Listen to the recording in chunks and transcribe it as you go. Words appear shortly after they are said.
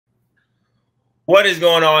What is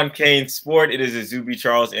going on, CaneSport? It is Izubee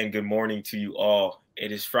Charles, and good morning to you all.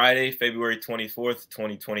 It is Friday, February 24th,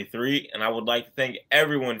 2023, and I would like to thank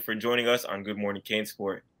everyone for joining us on Good Morning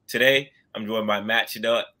CaneSport. Today, I'm joined by Matt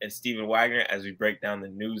Shodell and Stephen Wagner as we break down the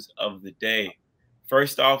news of the day.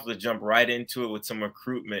 First off, let's jump right into it with some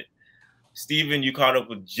recruitment. Stephen, you caught up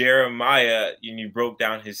with Jeremiah and you broke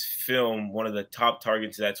down his film, one of the top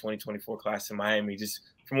targets of that 2024 class in Miami. Just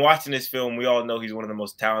from watching this film, we all know he's one of the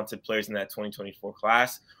most talented players in that 2024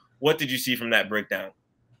 class. What did you see from that breakdown?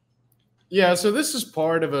 Yeah, so this is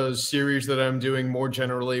part of a series that I'm doing more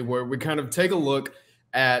generally where we kind of take a look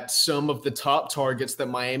at some of the top targets that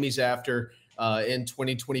Miami's after in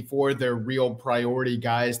 2024. They're real priority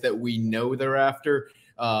guys that we know they're after,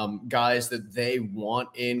 guys that they want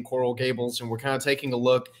in Coral Gables. And we're kind of taking a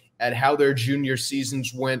look at how their junior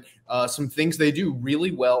seasons went, some things they do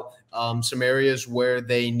really well, some areas where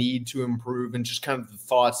they need to improve, and just kind of the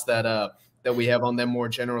thoughts that we have on them more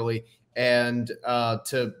generally. And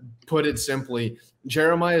to put it simply,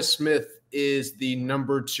 Jeremiah Smith is the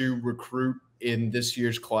number 2 recruit in this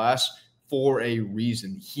year's class for a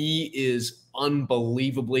reason. He is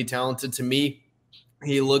unbelievably talented to me.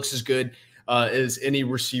 He looks as good as any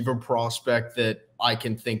receiver prospect that I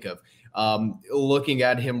can think of. Looking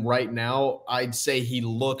at him right now, I'd say he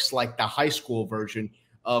looks like the high school version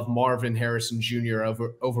of Marvin Harrison Jr.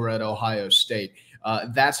 over at Ohio State.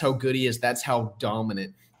 That's how good he is. That's how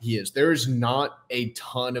dominant he is. There's not a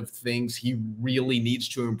ton of things he really needs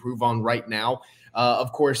to improve on right now.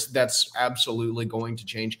 Of course, that's absolutely going to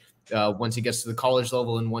change once he gets to the college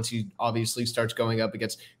level and once he obviously starts going up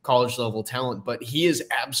against college level talent. But he has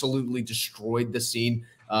absolutely destroyed the scene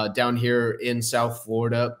down here in South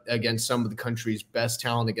Florida against some of the country's best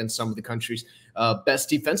talent, against some of the country's best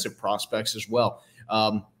defensive prospects as well.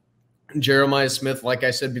 Jeremiah Smith, like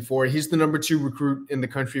I said before, he's the number 2 recruit in the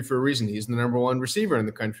country for a reason. He's the number 1 receiver in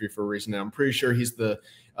the country for a reason. And I'm pretty sure he's the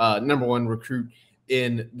number 1 recruit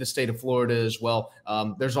in the state of Florida as well.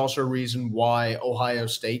 There's also a reason why Ohio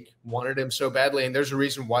State wanted him so badly, and there's a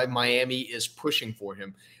reason why Miami is pushing for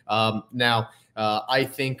him. Now, I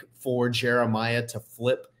think for Jeremiah to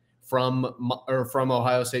flip from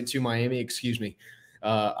Ohio State to Miami,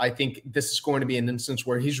 I think this is going to be an instance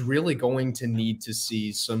where he's really going to need to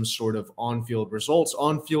see some sort of on-field results,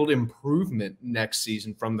 on-field improvement next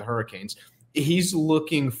season from the Hurricanes. He's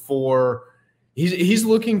looking for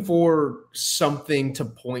something to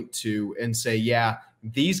point to and say, yeah,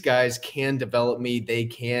 these guys can develop me. They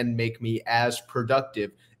can make me as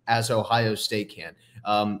productive as Ohio State can.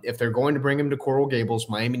 If they're going to bring him to Coral Gables,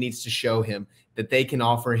 Miami needs to show him that they can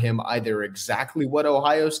offer him either exactly what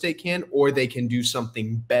Ohio State can, or they can do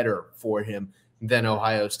something better for him than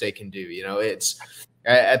Ohio State can do. You know, it's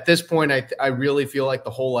at this point, I really feel like the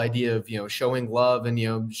whole idea of, showing love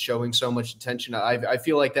and, showing so much attention, I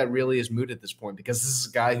feel like that really is moot at this point, because this is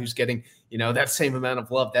a guy who's getting, that same amount of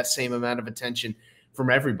love, that same amount of attention from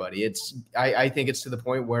everybody. I think it's to the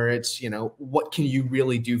point where it's, what can you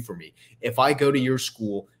really do for me? If I go to your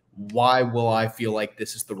school, why will I feel like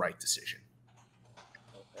this is the right decision?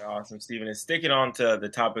 Awesome, Stephen. And sticking on to the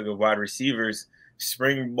topic of wide receivers,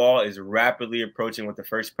 spring ball is rapidly approaching, with the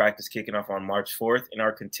first practice kicking off on March 4th. In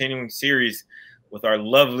our continuing series with our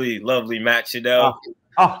lovely, lovely Matt Shodell,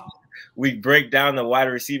 we break down the wide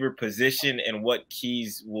receiver position and what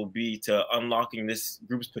keys will be to unlocking this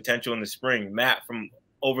group's potential in the spring. Matt, from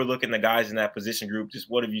overlooking the guys in that position group, just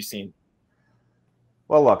what have you seen?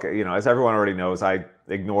 Well, look, as everyone already knows, I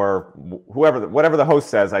ignore whatever the host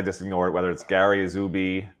says. I just ignore it, whether it's Gary,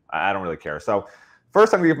 Izubee. I don't really care. So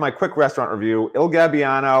first, I'm going to give my quick restaurant review. Il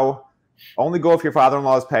Gabbiano, only go if your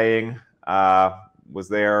father-in-law is paying. Was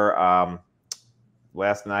there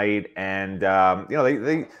last night, and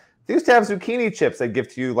they used to have zucchini chips they'd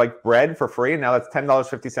give to you like bread for free, and now that's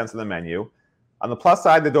 $10.50 on the menu. On the plus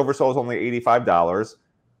side, the Dover sole is only $85.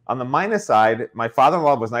 On the minus side, my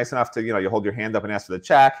father-in-law was nice enough to, you hold your hand up and ask for the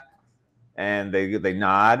check, and they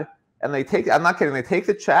nod, and they take, I'm not kidding, they take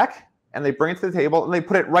the check, and they bring it to the table, and they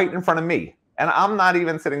put it right in front of me. And I'm not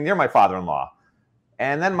even sitting near my father-in-law.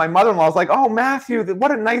 And then my mother-in-law was like, "Oh, Matthew,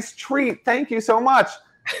 what a nice treat. Thank you so much."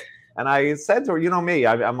 And I said to her, me,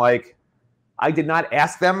 I'm like, I did not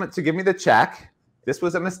ask them to give me the check. This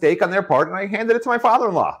was a mistake on their part, and I handed it to my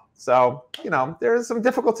father-in-law. So, there's some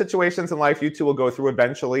difficult situations in life you two will go through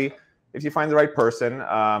eventually if you find the right person.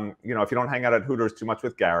 If you don't hang out at Hooters too much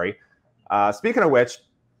with Gary. Speaking of which,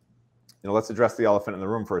 let's address the elephant in the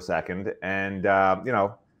room for a second. And,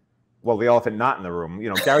 well, the elephant not in the room,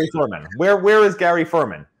 Gary Furman. Where is Gary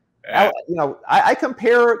Furman? I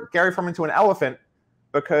compare Gary Furman to an elephant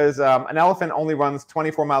because an elephant only runs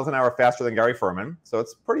 24 miles an hour faster than Gary Furman. So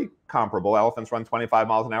it's pretty comparable. Elephants run 25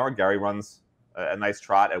 miles an hour. Gary runs a nice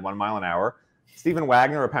trot at 1 mile an hour. Stephen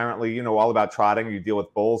Wagner, apparently, you know all about trotting. You deal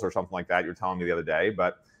with bulls or something like that. You were telling me the other day,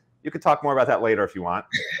 but you could talk more about that later if you want.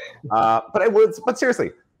 But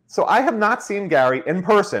seriously, so I have not seen Gary in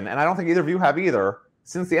person, and I don't think either of you have either,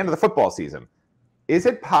 since the end of the football season. Is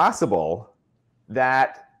it possible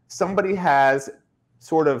that somebody has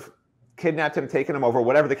sort of kidnapped him, taken him over,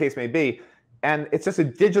 whatever the case may be, and it's just a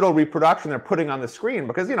digital reproduction they're putting on the screen?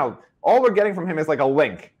 Because, you know, all we're getting from him is like a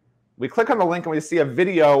link. We click on the link and we see a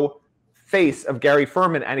video face of Gary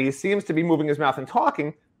Furman, and he seems to be moving his mouth and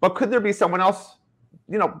talking, but could there be someone else,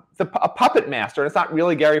 you know, a puppet master, and it's not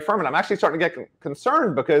really Gary Furman? I'm actually starting to get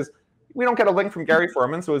concerned because we don't get a link from Gary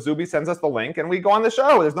Furman, so Izubee sends us the link, and we go on the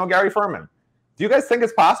show. There's no Gary Furman. Do you guys think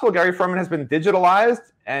it's possible Gary Furman has been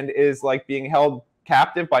digitalized and is like being held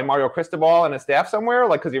captive by Mario Cristobal and his staff somewhere,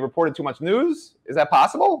 like because he reported too much news? Is that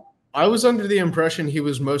possible? I was under the impression he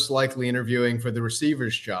was most likely interviewing for the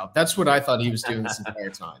receiver's job. That's what I thought he was doing this entire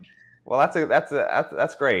time. Well,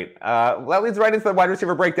 that's great. Well, that leads right into the wide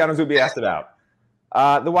receiver breakdown Izubee asked about.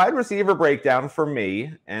 The wide receiver breakdown for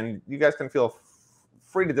me, and you guys can feel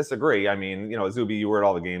free to disagree. I mean, you know, Izubee, you were at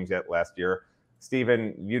all the games yet last year.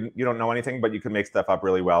 Steven, you don't know anything, but you can make stuff up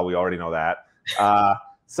really well. We already know that.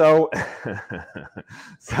 So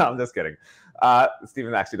I'm just kidding.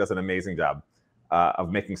 Steven actually does an amazing job of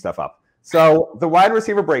making stuff up. So the wide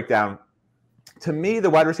receiver breakdown, to me, the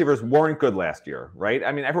wide receivers weren't good last year, right?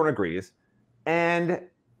 I mean, everyone agrees. And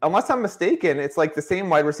unless I'm mistaken, it's like the same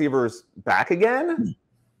wide receivers back again.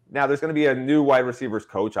 Now, there's going to be a new wide receivers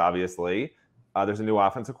coach, obviously. There's a new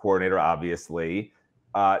offensive coordinator, obviously.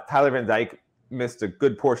 Tyler Van Dyke missed a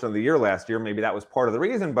good portion of the year last year. Maybe that was part of the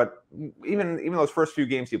reason. But even those first few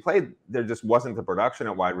games he played, there just wasn't the production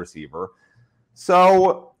at wide receiver.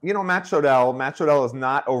 So, you know, Matt Shodell is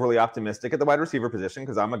not overly optimistic at the wide receiver position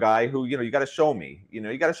because I'm a guy who, you know, you got to show me. You know,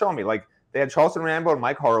 you got to show me. Like, they had Charleston Rambo and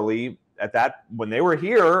Mike Harley at that when they were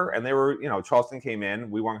here, and they were, you know, Charleston came in.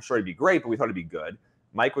 We weren't sure he'd be great, but we thought he'd be good.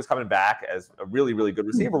 Mike was coming back as a really, really good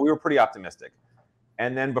receiver. We were pretty optimistic.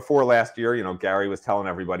 And then before last year, you know, Gary was telling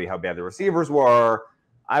everybody how bad the receivers were.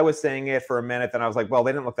 I was saying it for a minute, then I was like, well,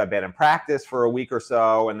 they didn't look that bad in practice for a week or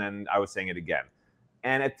so, and then I was saying it again.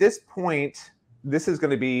 And at this point, this is going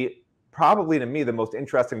to be probably, to me, the most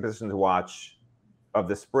interesting position to watch of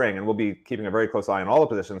the spring, and we'll be keeping a very close eye on all the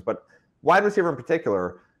positions. But wide receiver in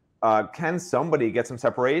particular, can somebody get some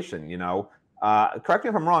separation? You know, correct me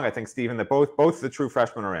if I'm wrong. I think, Steven, that both the true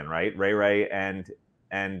freshmen are in, right? Ray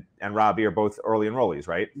and Robbie are both early enrollees,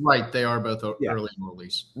 right? Right, they are both early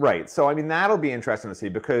enrollees. Right. So I mean, that'll be interesting to see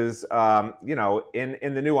because you know,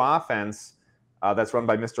 in the new offense that's run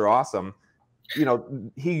by Mr. Awesome, you know,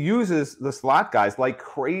 he uses the slot guys like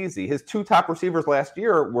crazy. His two top receivers last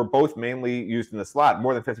year were both mainly used in the slot,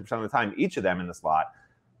 more than 50% of the time, each of them in the slot.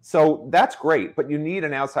 So that's great, but you need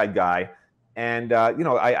an outside guy. And, you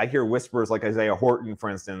know, I hear whispers like Isaiah Horton, for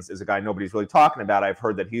instance, is a guy nobody's really talking about. I've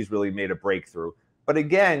heard that he's really made a breakthrough. But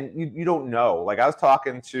again, you don't know. Like, I was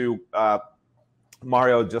talking to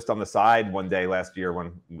Mario just on the side one day last year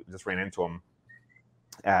when we just ran into him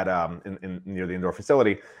at near the indoor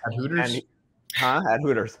facility. At Hooters? At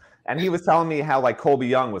Hooters. And he was telling me how, like, Colby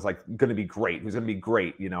Young was, like, going to be great. He was going to be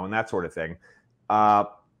great, you know, and that sort of thing.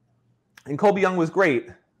 And Colby Young was great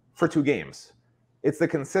for 2 games. It's the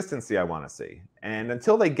consistency I want to see. And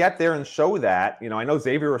until they get there and show that, you know, I know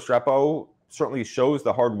Xavier Restrepo certainly shows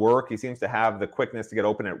the hard work. He seems to have the quickness to get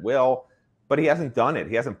open at will, but he hasn't done it.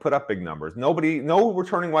 He hasn't put up big numbers. No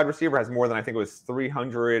returning wide receiver has more than, I think it was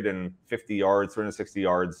 350 yards, 360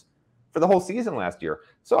 yards for the whole season last year.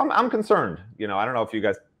 So I'm concerned. You know, I don't know if you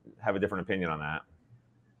guys have a different opinion on that.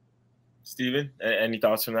 Steven, any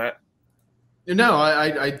thoughts from that? No,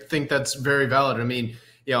 I think that's very valid. I mean,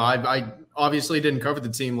 you know, I obviously didn't cover the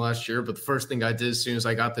team last year, but the first thing I did as soon as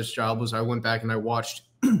I got this job was I went back and I watched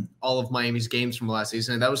all of Miami's games from last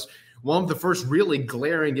season. And that was one of the first really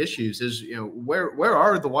glaring issues is, you know, where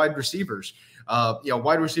are the wide receivers? You know,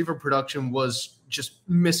 wide receiver production was just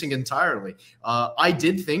missing entirely. I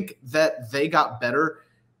did think that they got better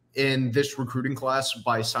in this recruiting class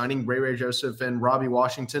by signing Ray Joseph and Robbie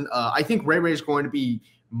Washington. I think Ray is going to be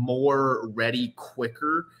more ready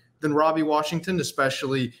quicker than Robbie Washington,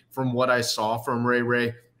 especially from what I saw from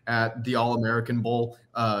Ray at the All-American Bowl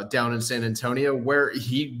down in San Antonio, where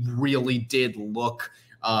he really did look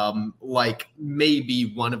like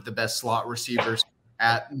maybe one of the best slot receivers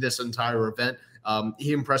at this entire event.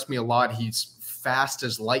 He impressed me a lot. He's fast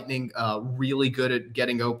as lightning, really good at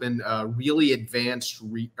getting open, really advanced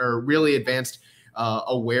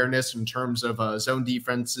awareness in terms of zone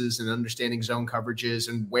defenses and understanding zone coverages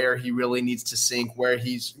and where he really needs to sink, where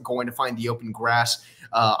he's going to find the open grass.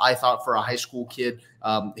 I thought for a high school kid,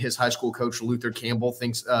 his high school coach, Luther Campbell,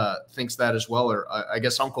 thinks that as well, or I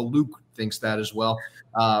guess Uncle Luke thinks that as well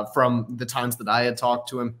from the times that I had talked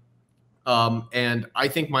to him. And I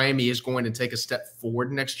think Miami is going to take a step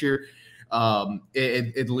forward next year,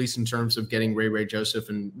 at least in terms of getting Ray Joseph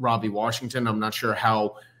and Robbie Washington. I'm not sure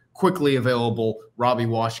how quickly available Robbie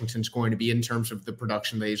Washington's going to be in terms of the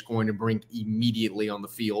production that he's going to bring immediately on the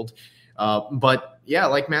field. But yeah,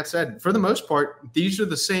 like Matt said, for the most part, these are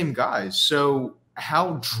the same guys. So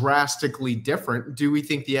how drastically different do we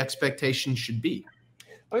think the expectation should be?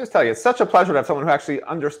 Let me just tell you, it's such a pleasure to have someone who actually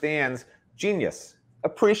understands genius,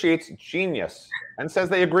 appreciates genius, and says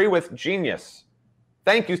they agree with genius.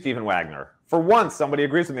 Thank you, Stephen Wagner. For once, somebody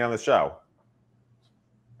agrees with me on the show.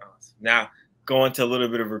 Now, going to a little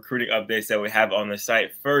bit of recruiting updates that we have on the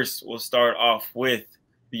site. First, we'll start off with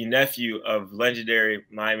the nephew of legendary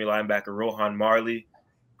Miami linebacker Rohan Marley,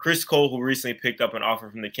 Chris Cole, who recently picked up an offer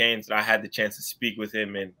from the Canes, and I had the chance to speak with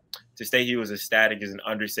him. And to say he was ecstatic is an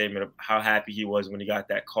understatement of how happy he was when he got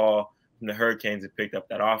that call from the Hurricanes and picked up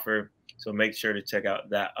that offer. So make sure to check out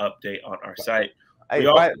that update on our site. Hey,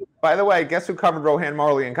 by the way, guess who covered Rohan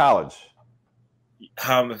Marley in college?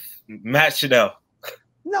 Matt Shodell.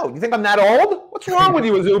 No, you think I'm that old? What's wrong with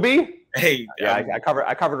you, Izubee? Hey, yeah, I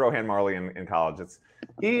covered Rohan Marley in college.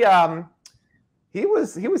 He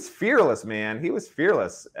was fearless, man. He was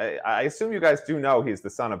fearless. I assume you guys do know he's the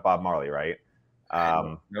son of Bob Marley, right?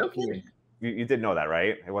 No kidding. You did know that,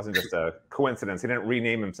 right? It wasn't just a coincidence. He didn't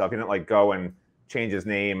rename himself. He didn't like go and change his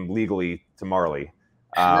name legally to Marley.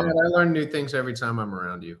 Man, I learn new things every time I'm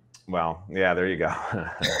around you. Well, yeah, there you go.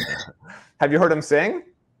 Have you heard him sing?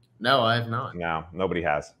 No, I have not. No, nobody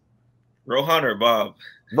has. Rohan or Bob?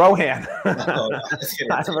 Rohan. Oh,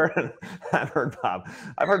 I've heard Bob.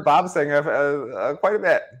 I've heard Bob sing quite a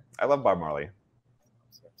bit. I love Bob Marley.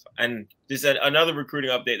 And just another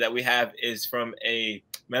recruiting update that we have is from a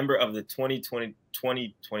member of the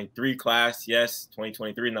 2023 class. Yes,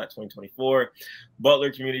 2023, not 2024.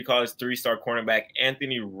 Butler Community College 3-star cornerback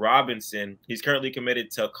Anthony Robinson. He's currently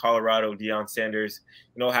committed to Colorado. Deion Sanders.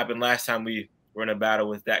 You know what happened last time we were in a battle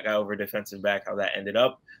with that guy over defensive back, how that ended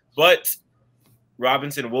up. But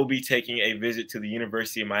Robinson will be taking a visit to the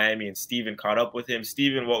University of Miami, and Steven caught up with him.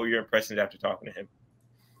 Steven, what were your impressions after talking to him?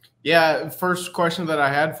 Yeah, first question that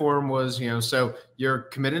I had for him was, so you're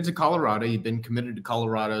committed to Colorado. You've been committed to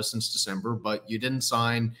Colorado since December, but you didn't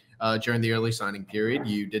sign during the early signing period.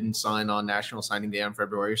 You didn't sign on National Signing Day on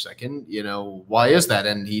February 2nd. Why is that?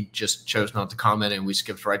 And he just chose not to comment, and we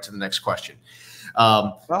skipped right to the next question.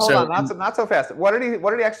 Well, hold on, not so fast. What did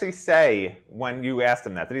he actually say when you asked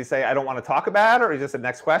him that? Did he say, "I don't want to talk about it," or he just said,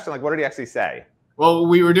 "Next question"? Like, what did he actually say? Well,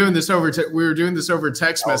 we were doing this over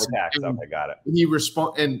text message. Okay, got it. He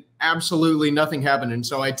responded, and absolutely nothing happened. And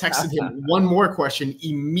so I texted him one more question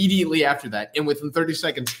immediately after that, and within 30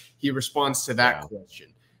 seconds, he responds to that question.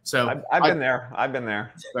 So I've been there. I've been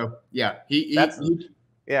there. So yeah,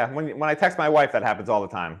 when I text my wife, that happens all the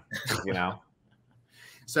time.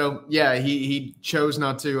 So yeah, he chose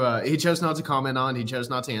not to comment on. He chose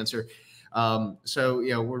not to answer.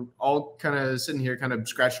 So we're all kind of sitting here, kind of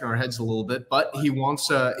scratching our heads a little bit. But he wants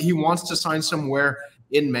to sign somewhere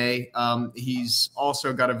in May. He's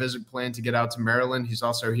also got a visit planned to get out to Maryland. He's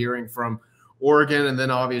also hearing from Oregon, and then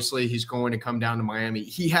obviously he's going to come down to Miami.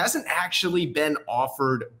 He hasn't actually been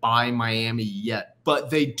offered by Miami yet,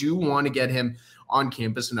 but they do want to get him on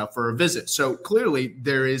campus enough for a visit. So clearly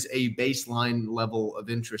there is a baseline level of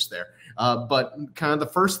interest there. But kind of the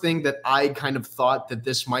first thing that I kind of thought that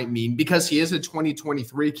this might mean, because he is a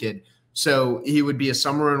 2023 kid, so he would be a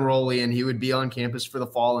summer enrollee and he would be on campus for the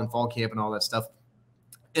fall and fall camp and all that stuff.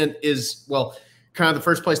 And kind of the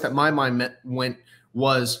first place that my mind went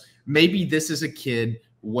was maybe this is a kid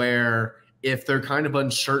where if they're kind of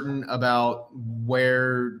uncertain about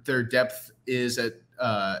where their depth is at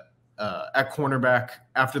cornerback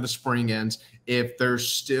after the spring ends, if they're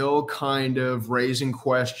still kind of raising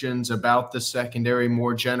questions about the secondary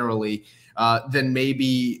more generally, then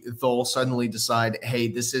maybe they'll suddenly decide, hey,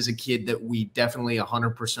 this is a kid that we definitely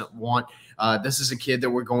 100% want. This is a kid that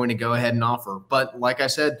we're going to go ahead and offer. But like I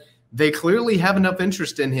said, they clearly have enough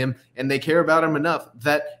interest in him and they care about him enough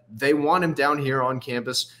that they want him down here on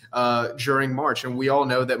campus during March. And we all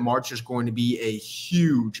know that March is going to be a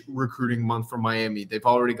huge recruiting month for Miami. They've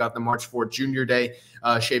already got the March 4th Junior Day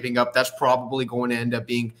shaping up. That's probably going to end up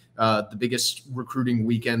being the biggest recruiting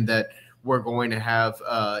weekend that we're going to have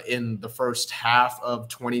in the first half of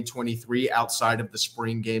 2023 outside of the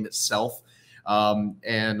spring game itself.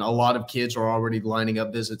 And a lot of kids are already lining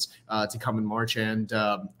up visits to come in March, and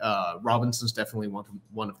Robinson's definitely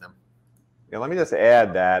one of them. Yeah, let me just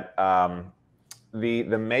add that the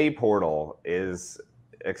May portal is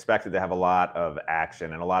expected to have a lot of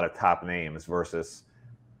action and a lot of top names versus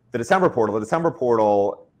the December portal. The December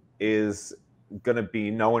portal is going to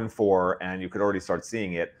be known for, and you could already start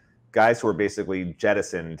seeing it, guys who are basically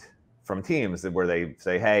jettisoned from teams where they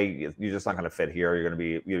say, hey, you're just not going to fit here. You're going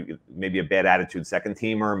to be maybe a bad attitude second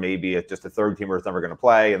teamer, maybe just a third teamer is never going to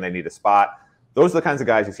play and they need a spot. Those are the kinds of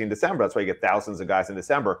guys you see in December. That's why you get thousands of guys in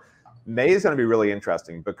December. May is going to be really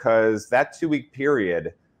interesting because that 2-week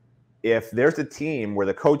period, if there's a team where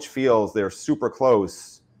the coach feels they're super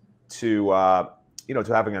close to,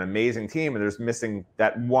 to having an amazing team and there's missing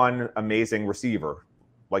that one amazing receiver,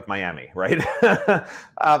 like Miami, right?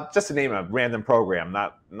 Just to name a random program,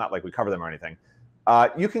 not like we cover them or anything.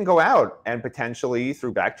 You can go out and potentially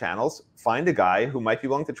through back channels find a guy who might be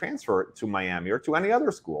willing to transfer to Miami or to any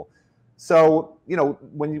other school. So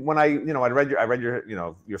when I read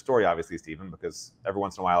your story, obviously, Stephen, because every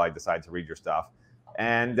once in a while I decide to read your stuff,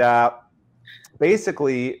 and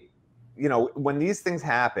basically, when these things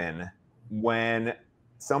happen, when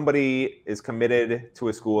somebody is committed to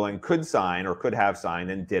a school and could sign or could have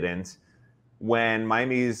signed and didn't, when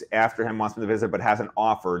Miami's after him, wants him to visit but hasn't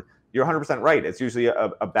offered, you're 100% right. It's usually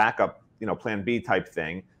a backup, plan B type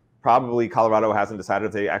thing. Probably Colorado hasn't decided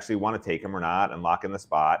if they actually want to take him or not and lock in the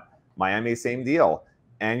spot. Miami, same deal.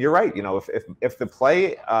 And you're right. If the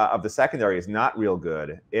play of the secondary is not real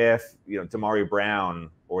good, if Damari Brown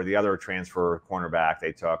or the other transfer cornerback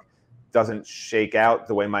they took doesn't shake out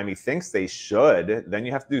the way Miami thinks they should, then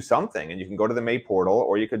you have to do something. And you can go to the May portal,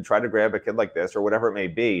 or you could try to grab a kid like this or whatever it may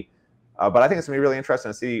be. But I think it's going to be really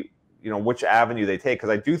interesting to see, which avenue they take, because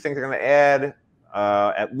I do think they're going to add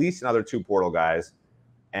at least another 2 portal guys,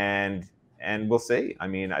 and we'll see. I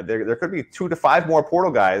mean, there could be 2 to 5 more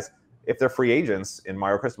portal guys if they're free agents in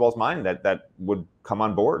Mario Cristobal's mind that would come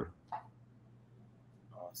on board.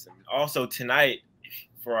 Awesome. Also tonight,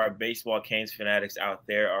 for our baseball Canes fanatics out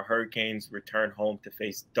there, our Hurricanes return home to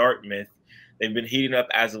face Dartmouth. They've been heating up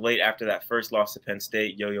as of late after that first loss to Penn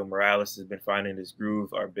State. Yo-Yo Morales has been finding his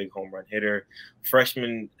groove, our big home run hitter.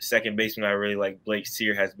 Freshman second baseman I really like, Blake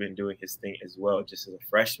Sear, has been doing his thing as well, just as a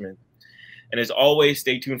freshman. And as always,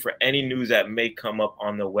 stay tuned for any news that may come up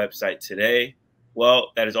on the website today.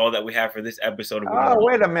 Well, that is all that we have for this episode.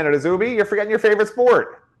 Wait a minute, Izubee. You're forgetting your favorite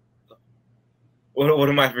sport. What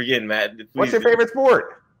am I forgetting, Matt? Please. What's your favorite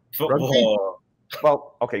sport? Football. Rugby?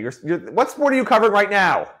 Well, okay. What sport are you covering right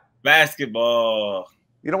now? Basketball.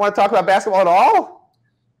 You don't want to talk about basketball at all?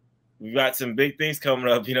 We've got some big things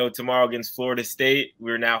coming up. Tomorrow against Florida State.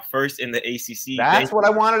 We're now first in the ACC. That's what I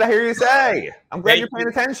wanted to hear you say. I'm glad you're paying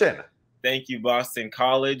attention. Thank you, Boston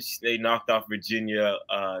College. They knocked off Virginia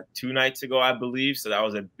 2 nights ago, I believe. So that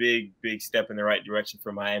was a big, big step in the right direction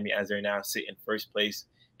for Miami, as they now sit in first place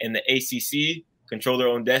in the ACC, control their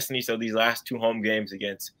own destiny. So these last 2 home games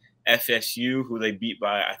against FSU, who they beat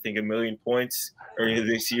by, I think, 1 million points earlier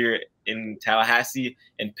this year in Tallahassee,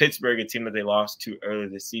 and Pittsburgh, a team that they lost to earlier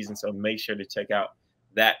this season. So make sure to check out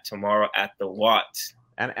that tomorrow at the Watt.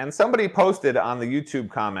 And somebody posted on the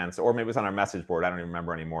YouTube comments, or maybe it was on our message board, I don't even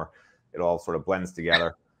remember anymore. It all sort of blends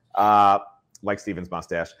together, like Steven's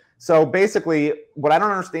mustache. So basically, what I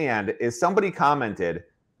don't understand is somebody commented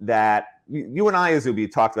that you and I,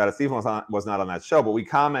 Izubee, talked about it. Steven was not on that show, but we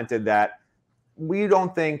commented that we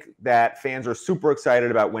don't think that fans are super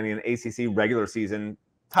excited about winning an ACC regular season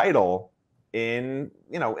title in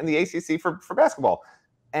the ACC for basketball.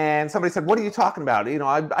 And somebody said, "What are you talking about?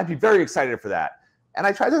 I'd be very excited for that." And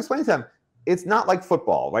I tried to explain to them, it's not like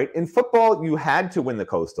football, right? In football, you had to win the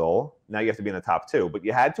Coastal. Now you have to be in the top 2, but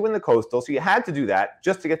you had to win the Coastal. So you had to do that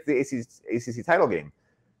just to get to the ACC title game.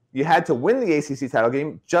 You had to win the ACC title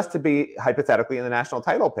game just to be hypothetically in the national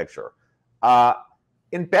title picture.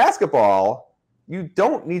 In basketball, you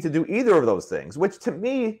don't need to do either of those things, which to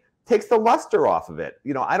me takes the luster off of it.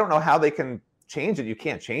 I don't know how they can change it. You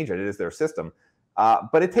can't change it. It is their system.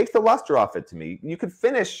 But it takes the luster off it to me. You could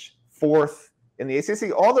finish 4th in the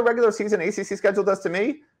ACC. All the regular season ACC schedule does to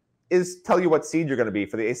me is tell you what seed you're going to be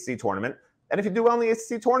for the ACC tournament. And if you do well in the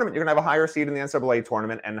ACC tournament, you're going to have a higher seed in the NCAA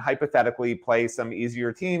tournament and hypothetically play some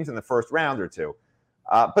easier teams in the first round or 2.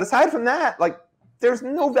 But aside from that, there's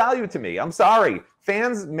no value to me. I'm sorry.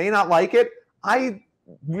 Fans may not like it.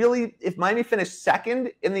 If Miami finished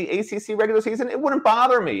 2nd in the ACC regular season, it wouldn't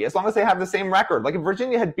bother me as long as they have the same record. Like if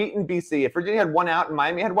Virginia had beaten BC, if Virginia had 1 out and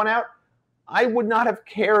Miami had 1 out, I would not have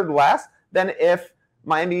cared less than if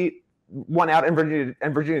Miami won out and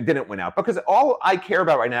Virginia didn't win out, because all I care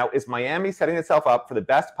about right now is Miami setting itself up for the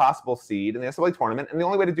best possible seed in the NCAA tournament, and the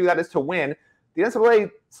only way to do that is to win. The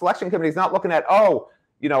NCAA selection committee is not looking at,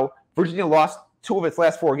 Virginia lost 2 of its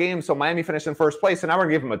last 4 games, so Miami finished in first place, so now we're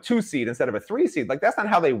going to give them a 2 seed instead of a 3 seed. Like, that's not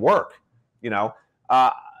how they work,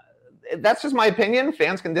 That's just my opinion.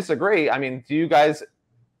 Fans can disagree. I mean, do you guys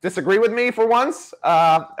disagree with me for once?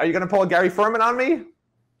 Are you going to pull a Gary Furman on me?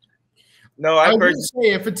 No, I would say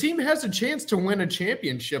if a team has a chance to win a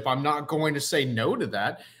championship, I'm not going to say no to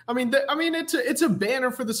that. I mean, it's a banner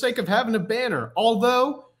for the sake of having a banner.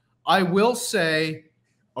 Although I will say,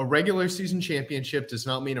 a regular season championship does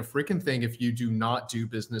not mean a freaking thing if you do not do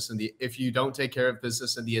business if you don't take care of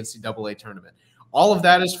business in the NCAA tournament. All of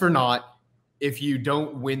that is for naught if you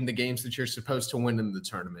don't win the games that you're supposed to win in the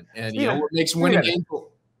tournament. And what makes winning games?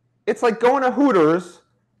 It's like going to Hooters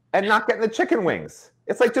and not getting the chicken wings.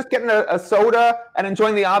 It's like just getting a soda and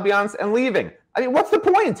enjoying the ambiance and leaving. I mean, what's the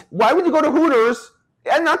point? Why would you go to Hooters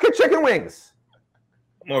and not get chicken wings?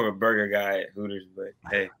 I'm more of a burger guy at Hooters, but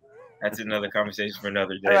hey, that's another conversation for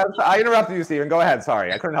another day. I interrupted you, Steven. Go ahead.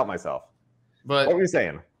 Sorry, I couldn't help myself. But what were you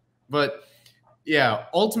saying? But yeah,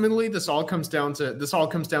 ultimately, this all comes down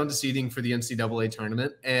to seeding for the NCAA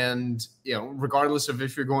tournament, and regardless of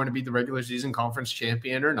if you're going to be the regular season conference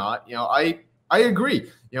champion or not, I agree.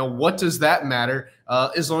 What does that matter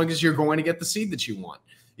as long as you're going to get the seed that you want?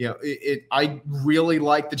 I really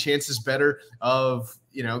like the chances better of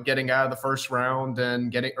getting out of the first round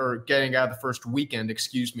and getting out of the first weekend.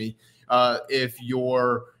 Excuse me. If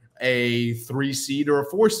you're a 3 seed or a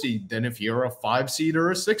 4 seed than if you're a 5 seed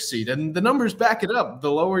or a 6 seed, and the numbers back it up.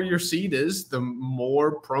 The lower your seed is, the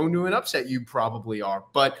more prone to an upset you probably are.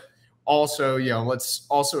 But also, let's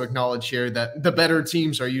also acknowledge here that the better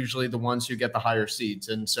teams are usually the ones who get the higher seeds.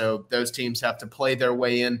 And so those teams have to play their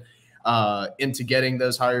way into getting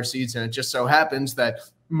those higher seeds. And it just so happens that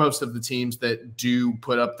most of the teams that do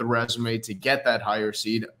put up the resume to get that higher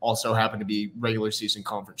seed also happen to be regular season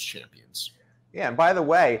conference champions. Yeah, and by the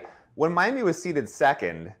way, when Miami was seeded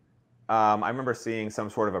second, I remember seeing some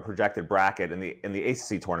sort of a projected bracket in the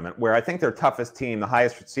ACC tournament where I think their toughest team, the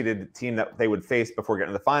highest seeded team that they would face before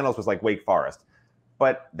getting to the finals, was like Wake Forest.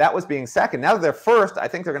 But that was being second. Now that they're first, I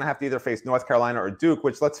think they're going to have to either face North Carolina or Duke,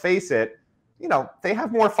 which, let's face it, they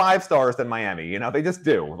have more 5 stars than Miami. They just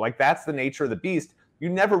do. Like, that's the nature of the beast. You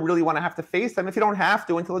never really want to have to face them if you don't have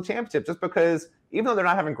to until the championship, just because even though they're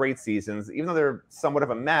not having great seasons, even though they're somewhat of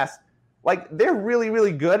a mess, like, they're really,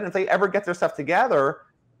 really good. And if they ever get their stuff together,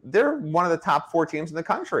 they're one of the top 4 teams in the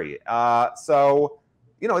country. So,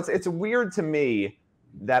 it's weird to me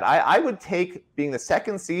that I would take being the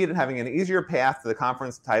 2nd seed and having an easier path to the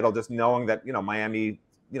conference title, just knowing that, Miami,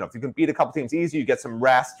 if you can beat a couple teams easy, you get some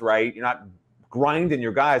rest, right? You're not grinding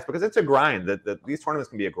your guys, because it's a grind. These tournaments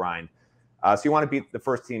can be a grind. So you want to beat the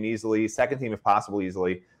first team easily, second team if possible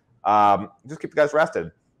easily. Just keep the guys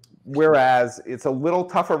rested. Whereas it's a little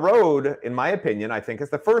tougher road, in my opinion, I think,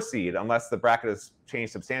 as the 1st seed, unless the bracket has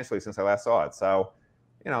changed substantially since I last saw it. So,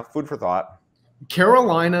 food for thought.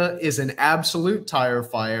 Carolina is an absolute tire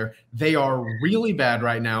fire. They are really bad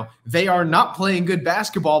right now. They are not playing good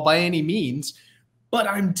basketball by any means, but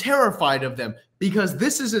I'm terrified of them because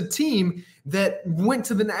this is a team that went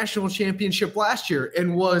to the national championship last year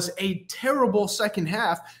and was a terrible second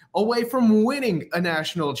half away from winning a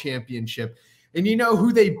national championship. And you know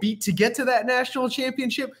who they beat to get to that national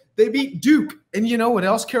championship? They beat Duke. And you know what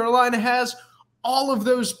else Carolina has? All of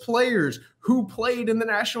those players who played in the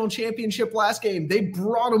national championship last game. They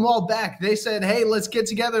brought them all back. They said, hey, let's get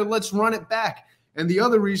together. Let's run it back. And the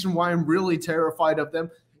other reason why I'm really terrified of them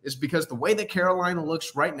is because the way that Carolina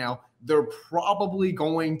looks right now, they're probably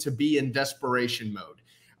going to be in desperation mode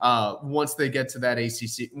once they get to that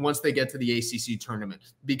the ACC tournament.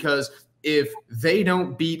 Because if they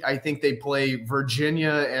don't beat, I think they play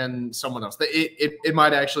Virginia and someone else. It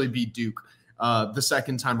might actually be Duke the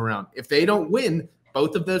second time around. If they don't win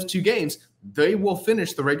both of those 2 games, they will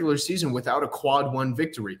finish the regular season without a quad 1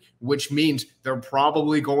 victory, which means they're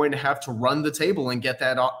probably going to have to run the table and get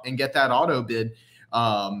that auto bid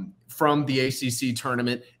from the ACC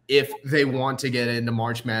tournament if they want to get into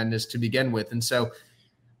March Madness to begin with. And so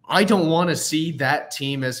I don't want to see that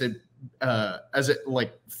team I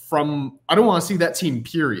don't want to see that team,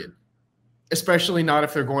 period, especially not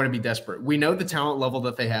if they're going to be desperate. We know the talent level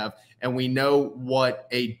that they have, and we know what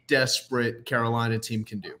a desperate Carolina team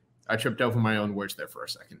can do. I tripped over my own words there for a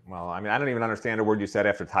second. Well, I mean, I don't even understand a word you said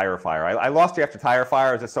after tire fire. I lost you after tire fire.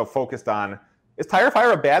 I was just so focused on, is tire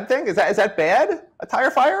fire a bad thing? Is that bad, a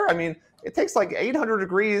tire fire? I mean, it takes like 800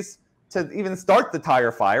 degrees to even start the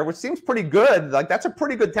tire fire, which seems pretty good. Like, that's a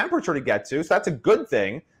pretty good temperature to get to, so that's a good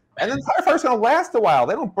thing. And then tire fire's going to last a while.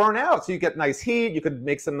 They don't burn out, so you get nice heat. You could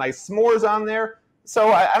make some nice s'mores on there.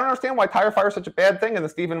 So I don't understand why tire fire is such a bad thing in the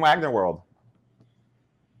Stephen Wagner world.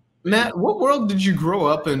 Matt, what world did you grow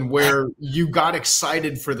up in where you got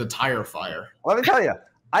excited for the tire fire? Let me tell you,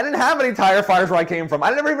 I didn't have any tire fires where I came from.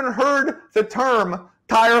 I never even heard the term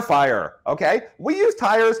tire fire, okay? We use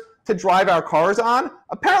tires to drive our cars on.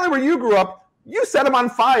 Apparently where you grew up, you set them on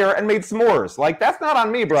fire and made s'mores. Like, that's not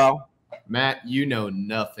on me, bro. Matt, you know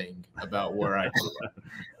nothing about where I grew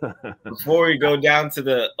up. Before we go down to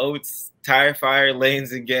the Oats tire fire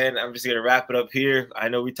lanes again, I'm just going to wrap it up here. I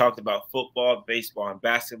know we talked about football, baseball, and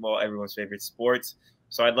basketball, everyone's favorite sports.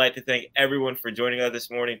 So I'd like to thank everyone for joining us this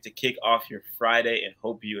morning to kick off your Friday and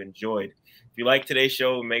hope you enjoyed. If you like today's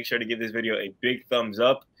show, make sure to give this video a big thumbs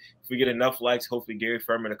up. If we get enough likes, hopefully Gary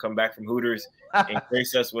Furman will come back from Hooters and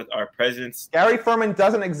grace us with our presence. Gary Furman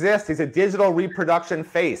doesn't exist. He's a digital reproduction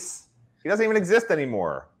face. He doesn't even exist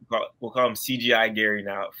anymore. We'll call him CGI Gary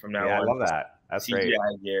from now on. Yeah, I love that. That's CGI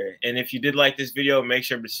great. Gary. And if you did like this video, make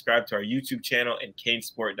sure to subscribe to our YouTube channel and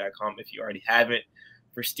CaneSport.com if you already haven't.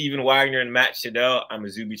 For Stephen Wagner and Matt Shodell, I'm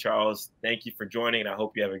Izubee Charles. Thank you for joining, and I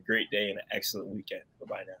hope you have a great day and an excellent weekend.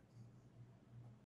 Bye-bye now.